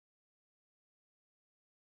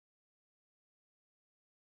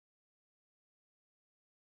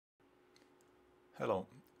Hello,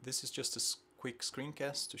 this is just a quick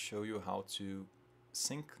screencast to show you how to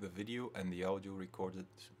sync the video and the audio recorded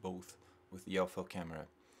both with the Elphel camera.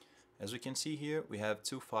 As we can see here, we have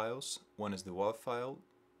two files. One is the WAV file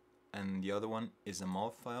and the other one is a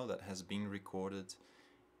MAV file that has been recorded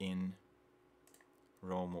in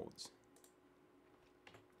RAW mode.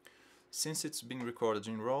 Since it's been recorded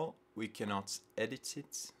in RAW, we cannot edit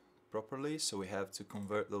it properly, so we have to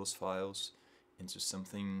convert those files into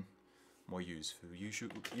something more useful.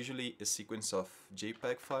 Usually a sequence of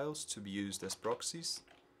JPEG files to be used as proxies,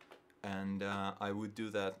 and I would do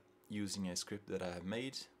that using a script that I have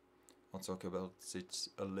made. I'll talk about it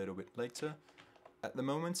a little bit later. At the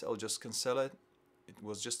moment I'll just cancel it. It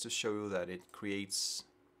was just to show you that it creates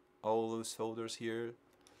all those folders here,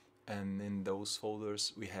 and in those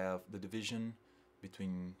folders we have the division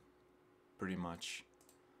between pretty much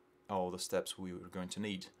all the steps we were going to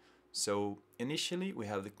need. So initially we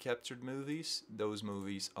have the captured movies. Those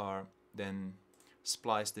movies are then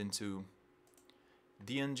spliced into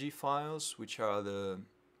DNG files, which are the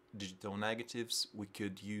digital negatives. We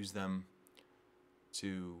could use them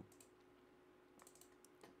to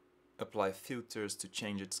apply filters to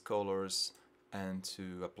change its colors and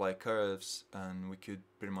to apply curves, and we could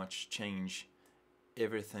pretty much change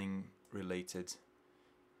everything related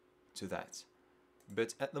to that.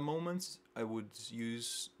 But at the moment I would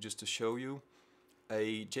use, just to show you,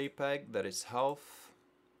 a JPEG that is half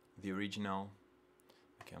the original.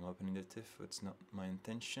 Okay, I'm opening the TIFF, it's not my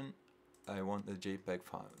intention. I want the JPEG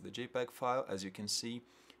file. The JPEG file, as you can see,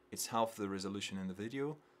 it's half the resolution in the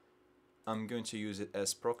video. I'm going to use it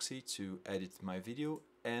as proxy to edit my video,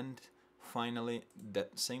 and finally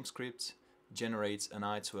that same script generates an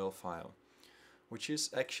I2L file, which is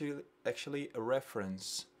actually a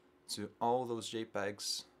reference to all those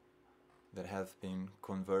JPEGs that have been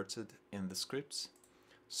converted in the scripts,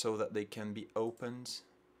 so that they can be opened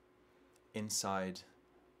inside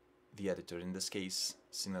the editor, in this case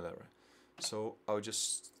Cinelera. So I'll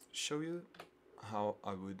just show you how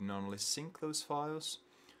I would normally sync those files.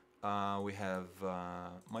 We have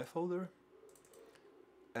my folder,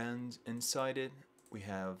 and inside it we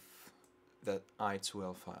have that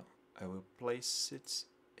I2L file. I will place it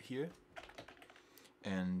here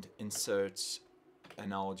and insert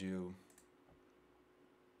an audio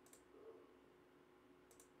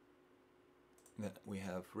that we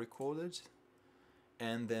have recorded,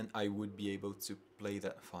 and then I would be able to play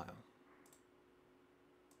that file.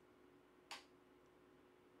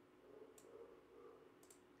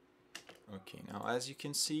 Okay, now as you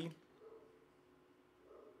can see,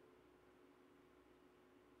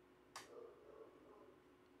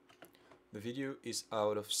 the video is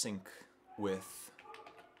out of sync with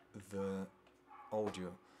the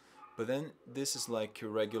audio, but then this is like a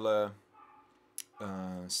regular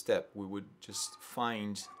step. We would just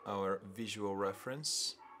find our visual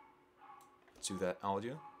reference to that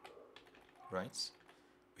audio, right?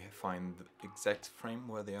 We find the exact frame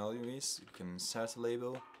where the audio is. You can insert a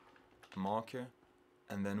label, a marker,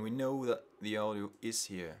 and then we know that the audio is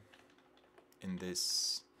here in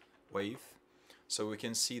this wave. So we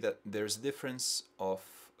can see that there's a difference of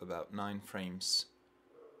about 9 frames,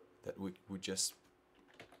 that we would just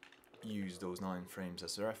use those 9 frames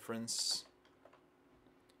as a reference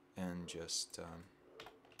and just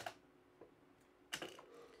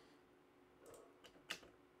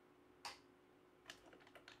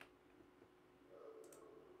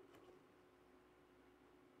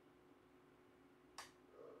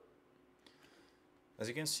as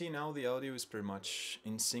you can see now, the audio is pretty much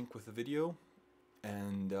in sync with the video,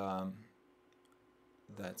 and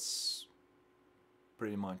that's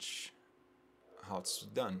pretty much how it's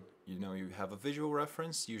done. You know, you have a visual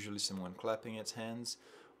reference, usually someone clapping its hands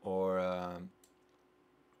or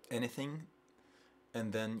anything,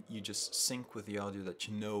 and then you just sync with the audio that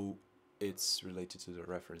you know it's related to the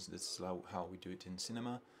reference. This is how we do it in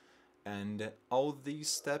cinema, and all these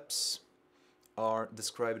steps are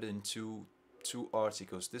described in two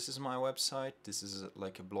articles. This is my website, this is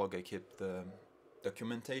like a blog. I keep the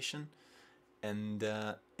documentation, and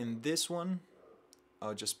in this one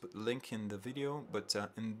I'll just put a link in the video, but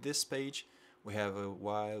in this page we have a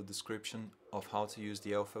wild description of how to use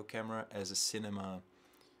the Elphel camera as a cinema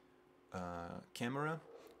camera,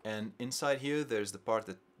 and inside here there's the part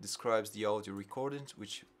that describes the audio recording,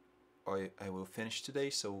 which I will finish today,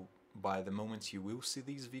 so by the moment you will see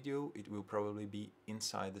this video it will probably be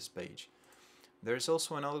inside this page. There's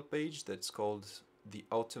also another page that's called the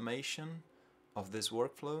automation of this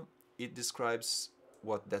workflow. It describes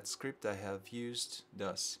what that script I have used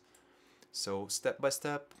does. So step by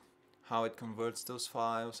step, how it converts those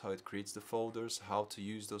files, how it creates the folders, how to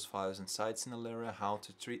use those files inside Sinalera, how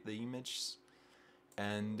to treat the images,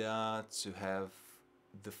 and to have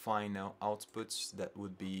the final outputs that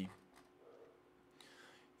would be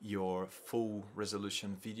your full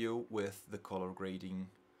resolution video with the color grading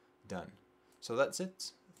done. So that's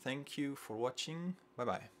it. Thank you for watching. Bye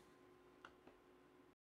bye.